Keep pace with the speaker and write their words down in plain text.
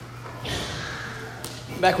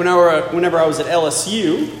back whenever I was at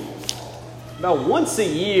LSU, about once a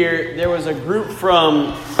year, there was a group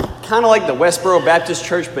from kind of like the Westboro Baptist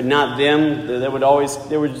Church, but not them. There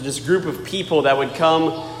was just a group of people that would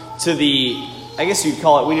come to I guess you'd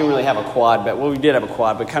call it, we didn't really have a quad, but we did have a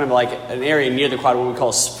quad, but kind of like an area near the quad, what we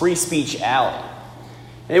call Free Speech Alley.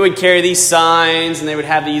 And they would carry these signs, and they would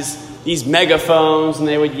have these megaphones, and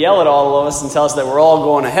they would yell at all of us and tell us that we're all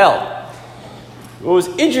going to hell. What was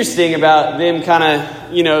interesting about them kind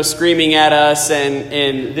of, screaming at us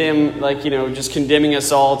and them, just condemning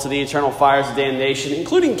us all to the eternal fires of damnation,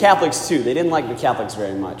 including Catholics too. They didn't like the Catholics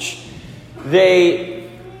very much. They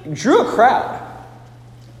drew a crowd.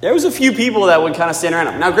 There was a few people that would kind of stand around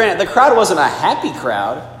them. Now, granted, the crowd wasn't a happy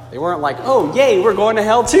crowd. They weren't like, oh, yay, we're going to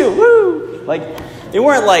hell too, woo! They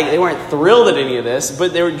weren't thrilled at any of this,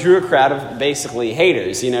 but they drew a crowd of basically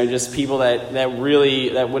haters, just people that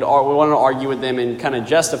would want to argue with them and kind of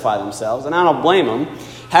justify themselves. And I don't blame them.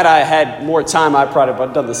 Had I had more time, I probably would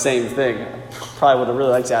have done the same thing. Probably would have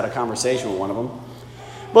really liked to have a conversation with one of them.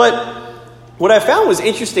 But what I found was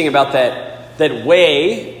interesting about that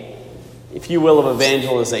way, if you will, of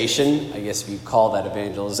evangelization, I guess if you call that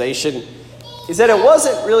evangelization, is that it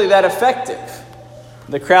wasn't really that effective.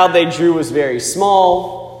 The crowd they drew was very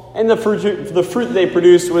small, and the fruit they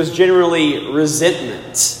produced was generally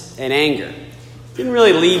resentment and anger. It didn't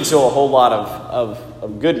really lead to a whole lot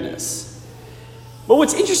of goodness. But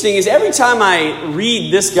what's interesting is every time I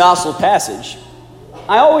read this gospel passage,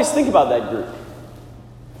 I always think about that group.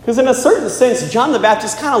 Because in a certain sense, John the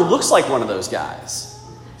Baptist kind of looks like one of those guys.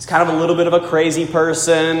 He's kind of a little bit of a crazy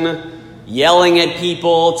person, yelling at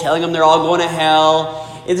people, telling them they're all going to hell.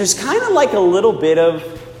 And there's kind of like a little bit of,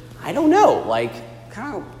 kind of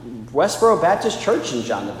Westboro Baptist Church in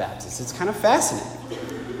John the Baptist. It's kind of fascinating.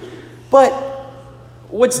 But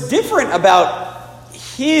what's different about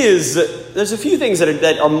there's a few things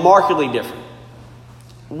that are markedly different.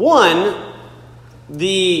 One,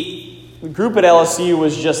 the group at LSU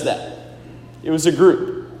was just that. It was a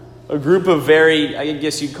group of very, I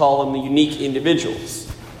guess you'd call them the unique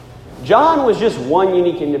individuals. John was just one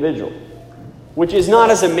unique individual, which is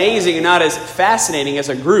not as amazing and not as fascinating as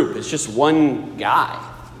a group. It's just one guy.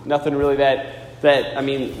 Nothing really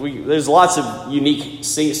there's lots of unique,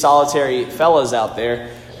 solitary fellas out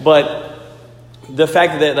there, but the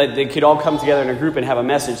fact that they could all come together in a group and have a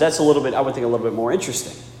message, that's I would think, a little bit more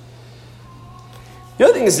interesting. The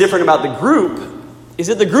other thing that's different about the group is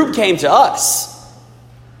that the group came to us.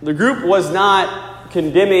 The group was not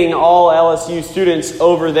condemning all LSU students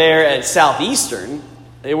over there at Southeastern.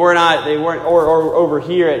 They weren't or over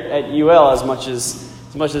here at UL as much as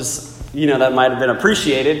that might have been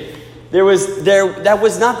appreciated. That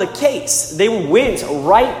was not the case. They went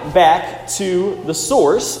right back to the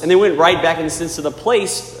source, and they went right back in the sense to the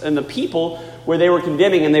place and the people where they were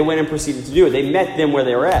condemning, and they went and proceeded to do it. They met them where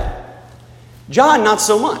they were at. John, not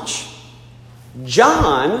so much.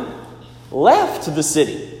 John left the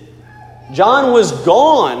city. John was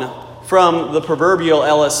gone from the proverbial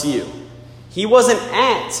LSU. He wasn't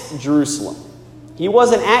at Jerusalem. He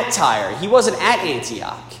wasn't at Tyre. He wasn't at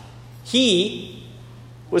Antioch. He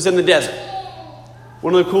was in the desert.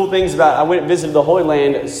 One of the cool things I went and visited the Holy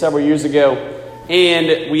Land several years ago,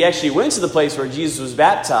 and we actually went to the place where Jesus was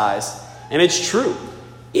baptized, and it's true.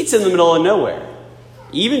 It's in the middle of nowhere.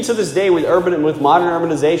 Even to this day, with modern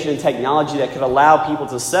urbanization and technology that could allow people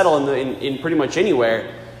to settle in pretty much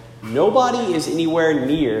anywhere, nobody is anywhere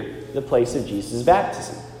near the place of Jesus'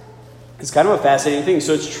 baptism. It's kind of a fascinating thing.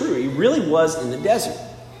 So it's true. He really was in the desert.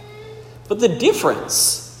 But the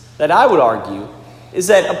difference that I would argue is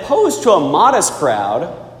that opposed to a modest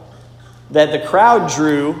crowd that the crowd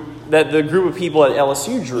drew, that the group of people at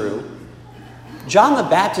LSU drew, John the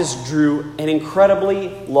Baptist drew an incredibly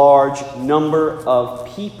large number of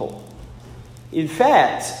people. In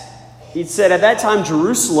fact, it said at that time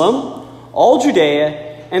Jerusalem, all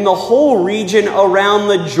Judea, and the whole region around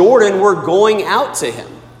the Jordan were going out to him.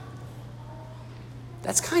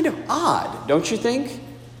 That's kind of odd, don't you think?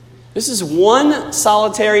 This is one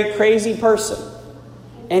solitary, crazy person,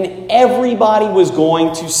 and everybody was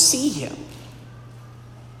going to see him.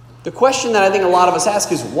 The question that I think a lot of us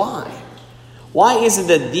ask is why? Why is it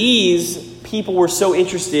that these people were so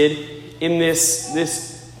interested in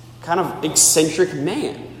this kind of eccentric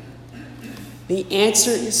man? The answer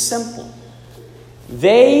is simple.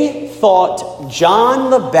 They thought John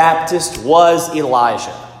the Baptist was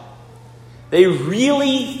Elijah. They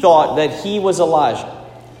really thought that he was Elijah.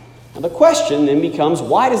 Now the question then becomes,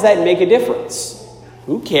 why does that make a difference?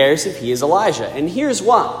 Who cares if he is Elijah? And here's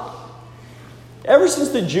why. Ever since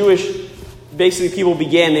the Jewish basically people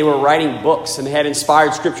began, they were writing books and they had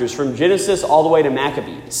inspired scriptures from Genesis all the way to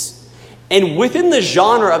Maccabees. And within the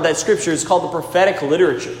genre of that scripture is called the prophetic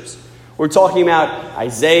literatures. We're talking about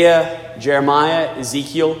Isaiah, Jeremiah,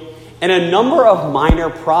 Ezekiel, and a number of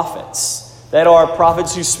minor prophets that are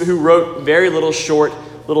prophets who wrote very little short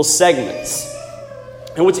little segments.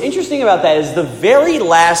 And what's interesting about that is the very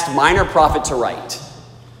last minor prophet to write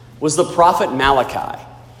was the prophet Malachi.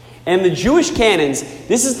 And the Jewish canons,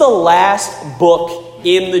 this is the last book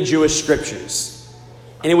in the Jewish scriptures.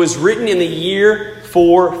 And it was written in the year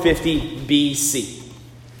 450 BC,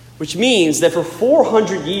 which means that for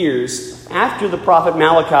 400 years after the prophet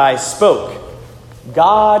Malachi spoke,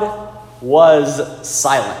 God was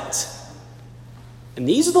silent. And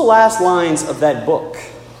these are the last lines of that book.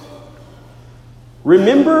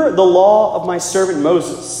 Remember the law of my servant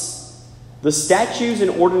Moses, the statutes and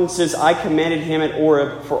ordinances I commanded him at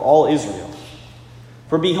Horeb for all Israel.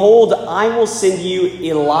 For behold, I will send you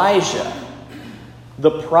Elijah,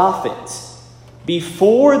 the prophet,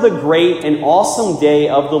 before the great and awesome day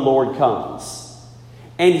of the Lord comes.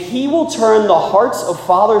 And he will turn the hearts of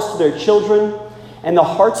fathers to their children, and the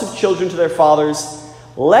hearts of children to their fathers,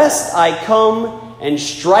 lest I come and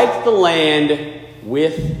strike the land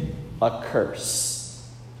with a curse.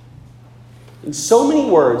 In so many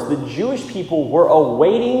words, the Jewish people were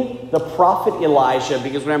awaiting the prophet Elijah,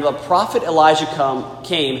 because whenever the prophet Elijah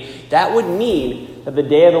came, that would mean that the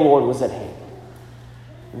day of the Lord was at hand.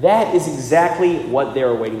 That is exactly what they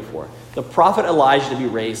were waiting for. The prophet Elijah to be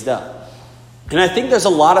raised up. And I think there's a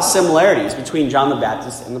lot of similarities between John the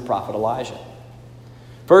Baptist and the prophet Elijah.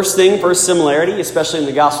 First similarity, especially in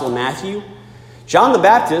the Gospel of Matthew, John the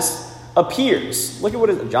Baptist appears. Look at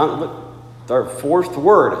what it is. Our fourth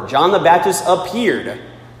word. John the Baptist appeared,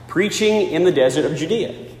 preaching in the desert of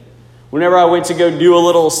Judea. Whenever I went to go do a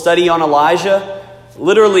little study on Elijah,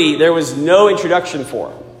 literally there was no introduction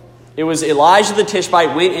for him. It was Elijah the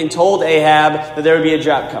Tishbite went and told Ahab that there would be a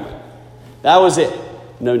drought coming. That was it.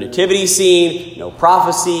 No nativity scene, no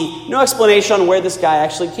prophecy, no explanation on where this guy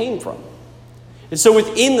actually came from. And so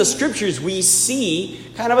within the scriptures, we see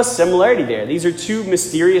kind of a similarity there. These are two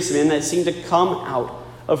mysterious men that seem to come out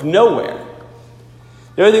of nowhere.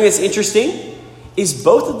 The other thing that's interesting is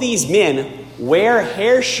both of these men wear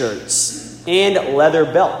hair shirts and leather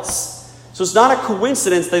belts. So it's not a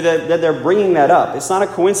coincidence that they're bringing that up. It's not a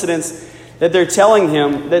coincidence that they're telling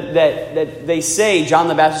him that they say John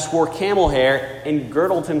the Baptist wore camel hair and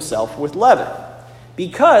girdled himself with leather.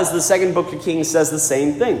 Because the second book of Kings says the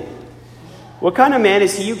same thing. What kind of man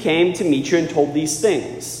is he who came to meet you and told these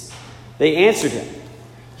things? They answered him,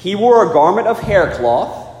 he wore a garment of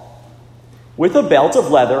haircloth with a belt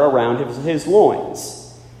of leather around his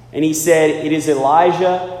loins. And he said, it is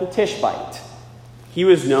Elijah the Tishbite. He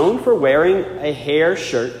was known for wearing a hair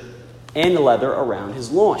shirt and leather around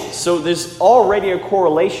his loins. So there's already a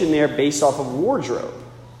correlation there based off of wardrobe.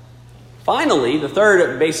 Finally, the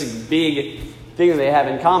third basic big thing that they have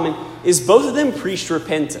in common is both of them preached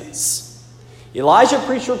repentance. Elijah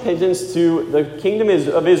preached repentance to the kingdom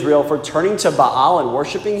of Israel for turning to Baal and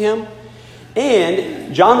worshiping him.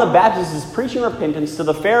 And John the Baptist is preaching repentance to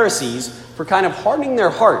the Pharisees for kind of hardening their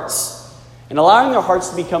hearts and allowing their hearts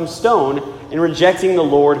to become stone and rejecting the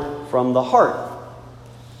Lord from the heart.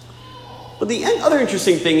 But the other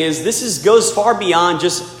interesting thing is this goes far beyond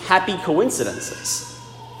just happy coincidences.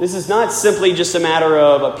 This is not simply just a matter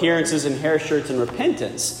of appearances and hair shirts and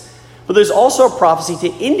repentance, but there's also a prophecy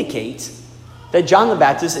to indicate that John the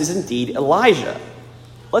Baptist is indeed Elijah.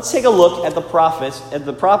 Let's take a look at the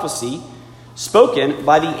prophecy spoken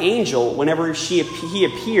by the angel whenever he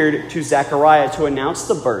appeared to Zechariah to announce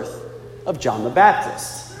the birth of John the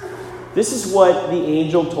Baptist. This is what the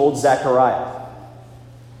angel told Zechariah.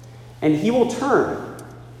 And he will turn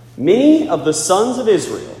many of the sons of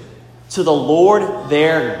Israel to the Lord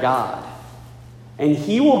their God. And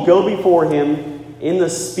he will go before him in the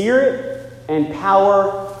spirit and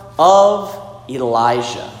power of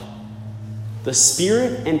Elijah. The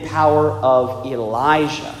spirit and power of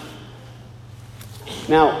Elijah.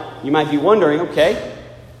 Now, you might be wondering, okay,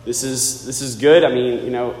 this is good. I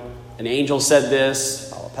mean, an angel said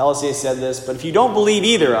this, Pellissier said this, but if you don't believe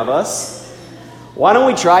either of us, why don't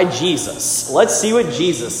we try Jesus? Let's see what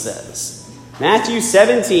Jesus says. Matthew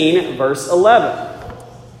 17, verse 11.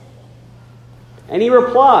 And he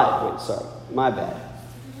replied,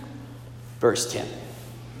 Verse 10.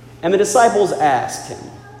 And the disciples asked him,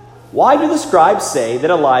 why do the scribes say that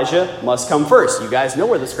Elijah must come first? You guys know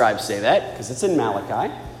where the scribes say that, because it's in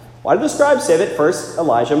Malachi. Why do the scribes say that first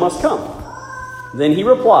Elijah must come? Then he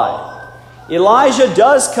replied, Elijah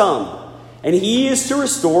does come, and he is to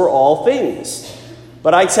restore all things.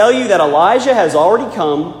 But I tell you that Elijah has already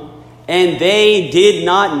come, and they did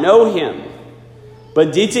not know him,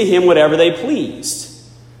 but did to him whatever they pleased.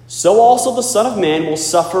 So also the Son of Man will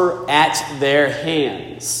suffer at their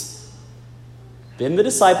hands." Then the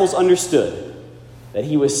disciples understood that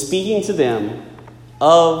he was speaking to them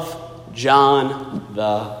of John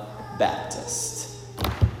the Baptist.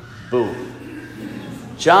 Boom.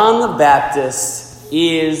 John the Baptist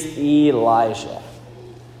is Elijah.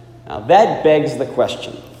 Now that begs the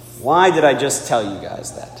question, why did I just tell you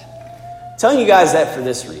guys that? I'm telling you guys that for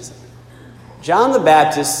this reason. John the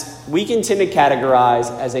Baptist, we can tend to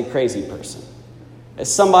categorize as a crazy person,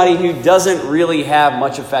 as somebody who doesn't really have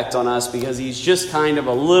much effect on us because he's just kind of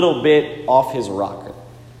a little bit off his rocker.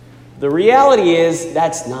 The reality is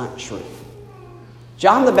that's not true.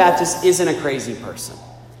 John the Baptist isn't a crazy person.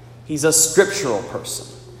 He's a scriptural person,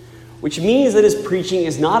 which means that his preaching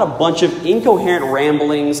is not a bunch of incoherent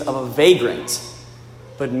ramblings of a vagrant,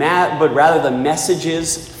 but rather the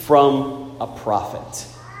messages from a prophet,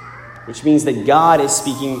 which means that God is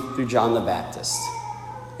speaking through John the Baptist.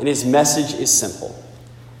 And his message is simple.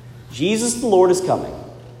 Jesus the Lord is coming.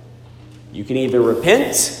 You can either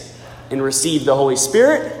repent and receive the Holy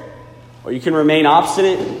Spirit, or you can remain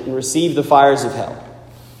obstinate and receive the fires of hell.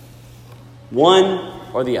 One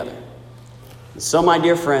or the other. And so, my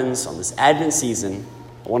dear friends, on this Advent season,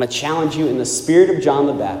 I want to challenge you in the spirit of John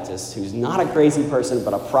the Baptist, who's not a crazy person,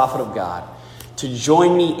 but a prophet of God, to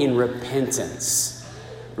join me in repentance.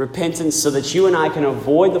 Repentance so that you and I can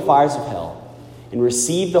avoid the fires of hell and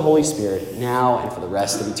receive the Holy Spirit now and for the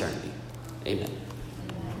rest of eternity. Amen.